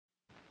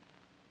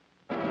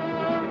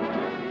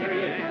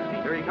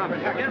come.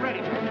 Get ready.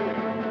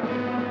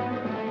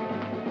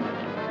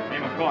 Hey,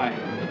 McCoy.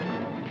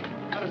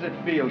 How does it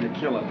feel to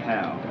kill a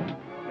pal?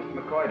 Mr.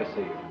 McCoy to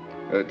see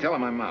you. Tell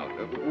him I'm out.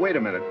 Wait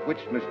a minute. Which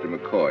Mr.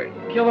 McCoy?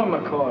 Kill him,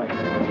 McCoy.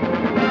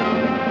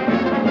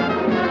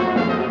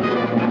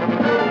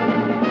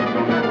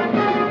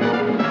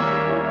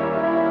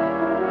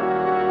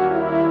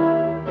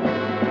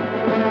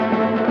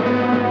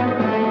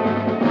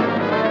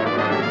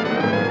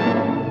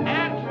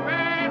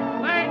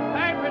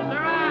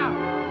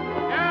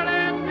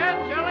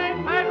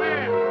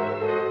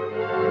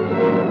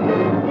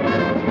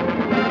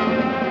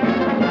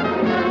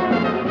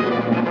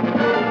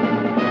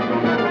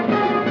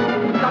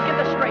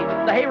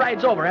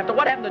 It's over. After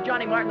what happened to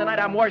Johnny Martin tonight,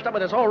 I'm washed up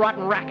with this whole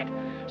rotten racket.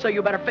 So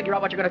you better figure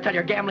out what you're going to tell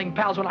your gambling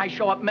pals when I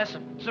show up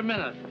messing. Just a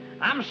minute.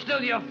 I'm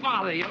still your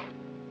father, you...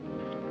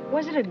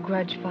 Was it a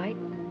grudge fight?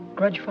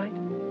 Grudge fight?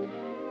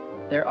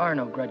 There are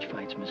no grudge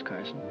fights, Miss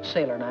Carson.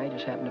 Sailor and I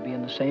just happen to be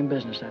in the same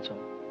business, that's all.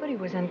 But he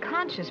was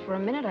unconscious. For a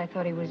minute, I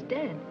thought he was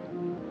dead.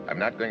 I'm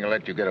not going to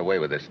let you get away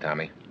with this,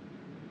 Tommy.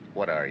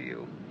 What are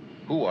you?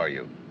 Who are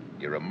you?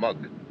 You're a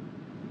mug.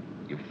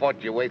 You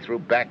fought your way through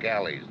back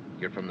alleys.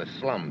 You're from the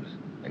slums.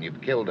 And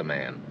you've killed a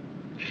man.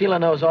 Sheila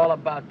knows all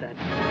about that.